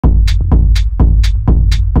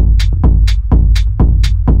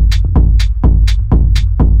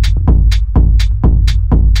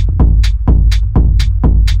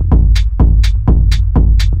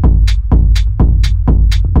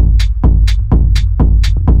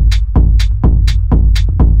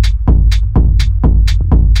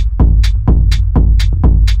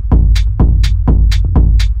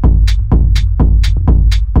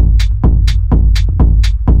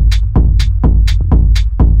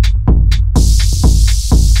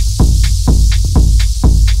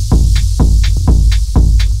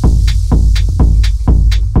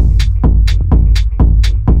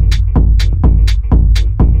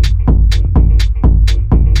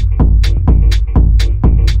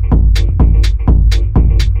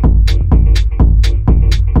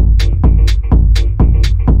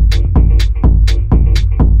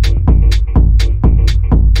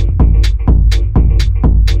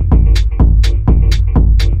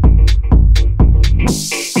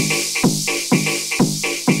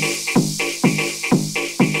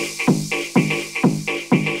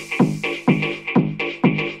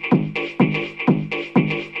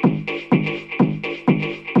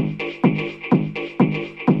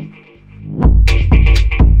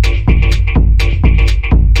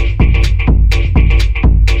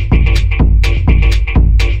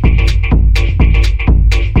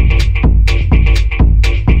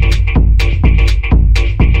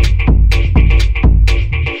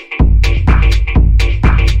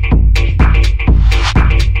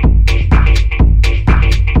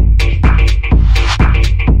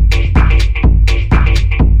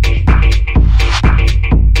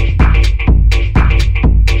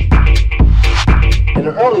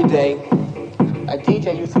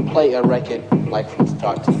play a record like from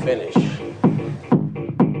start to finish.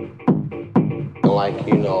 Like,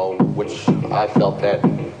 you know, which I felt that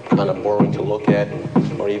kind of boring to look at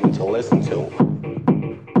or even to listen to.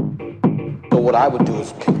 So what I would do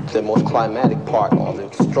is pick the most climatic part or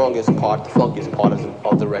the strongest part, the funkiest part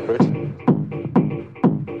of the record,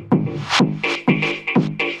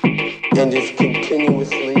 and just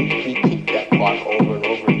continuously repeat that part over and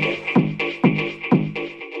over again.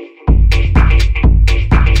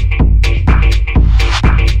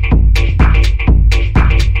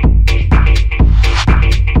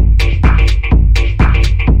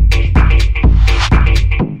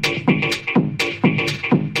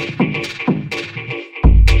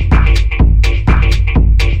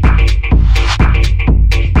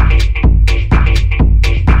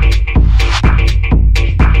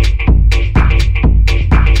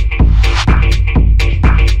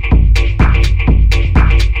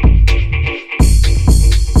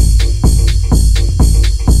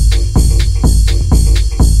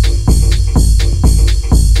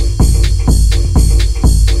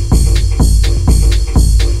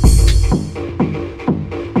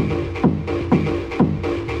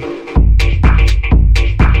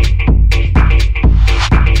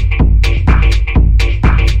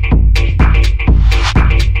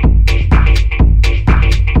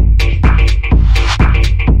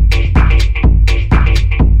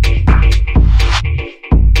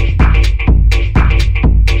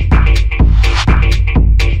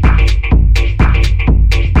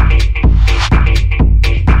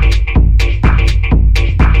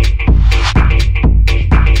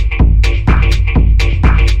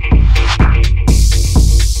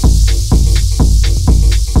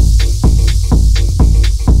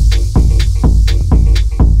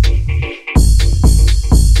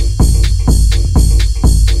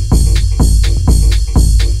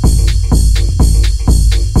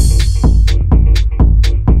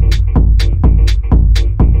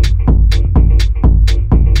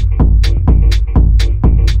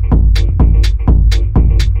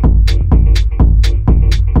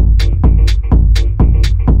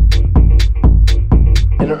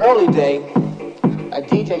 Early day, a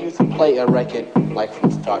DJ used to play a record like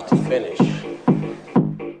from start to finish.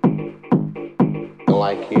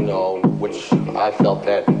 Like, you know, which I felt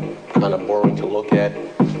that kind of boring to look at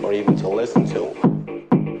or even to listen to.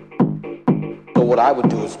 So what I would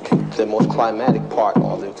do is pick the most climatic part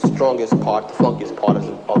or the strongest part, the funkiest part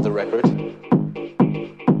of the record,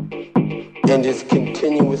 and just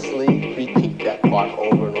continuously repeat that part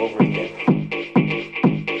over and over again.